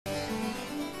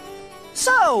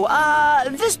So,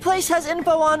 this place has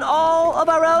info on all of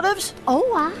our relatives?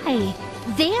 Oh, aye.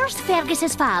 There's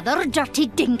Fergus's father, Dirty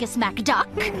Dingus McDuck.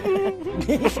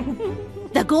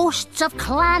 The ghosts of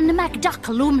Clan McDuck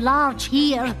loom large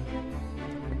here.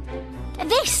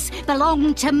 This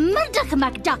belonged to Murdoch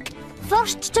McDuck,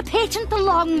 first to patent the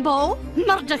longbow.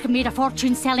 Murdoch made a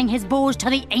fortune selling his bows to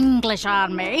the English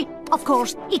army. Of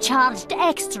course, he charged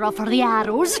extra for the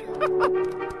arrows.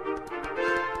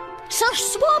 Sir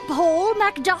Swampole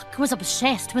McDuck was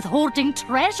obsessed with hoarding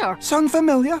treasure. Sound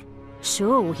familiar?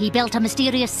 So he built a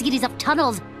mysterious series of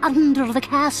tunnels under the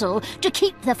castle to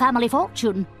keep the family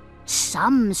fortune.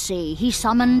 Some say he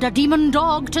summoned a demon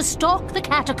dog to stalk the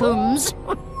catacombs.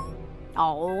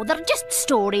 Oh, they're just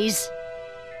stories.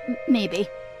 Maybe.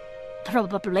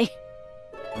 Probably.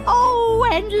 Oh,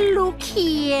 and look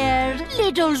here.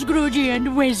 Little Scroogey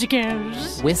and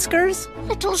Whiskers. Whiskers?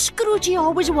 Little Scroogey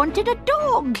always wanted a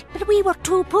dog, but we were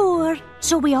too poor.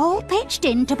 So we all pitched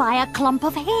in to buy a clump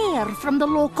of hair from the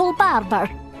local barber.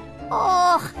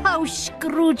 Oh, how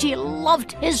Scroogey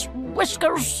loved his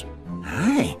Whiskers.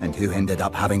 Aye, and who ended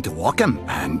up having to walk him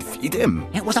and feed him?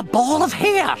 It was a ball of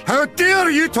hair. How dare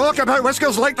you talk about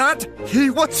Whiskers like that? He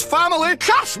was family.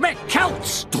 Curse me,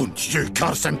 kilts! Don't you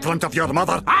curse in front of your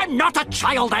mother. I'm not a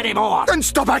child anymore. Then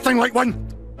stop acting like one.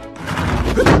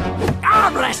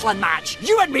 Arm wrestling match,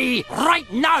 you and me, right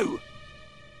now.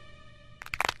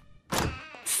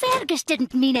 Fergus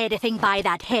didn't mean anything by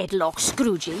that headlock,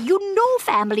 Scroogey. You know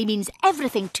family means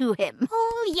everything to him.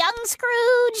 Oh, young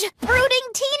Scrooge.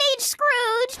 Brooding teenage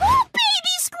Scrooge. Oh,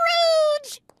 baby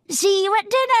Scrooge. See you at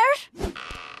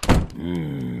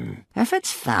dinner. If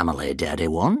it's family Daddy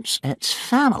wants, it's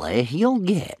family you'll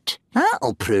get.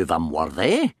 That'll prove I'm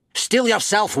worthy. Steel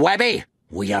yourself, Webby.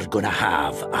 We are going to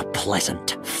have a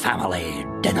pleasant family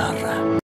dinner.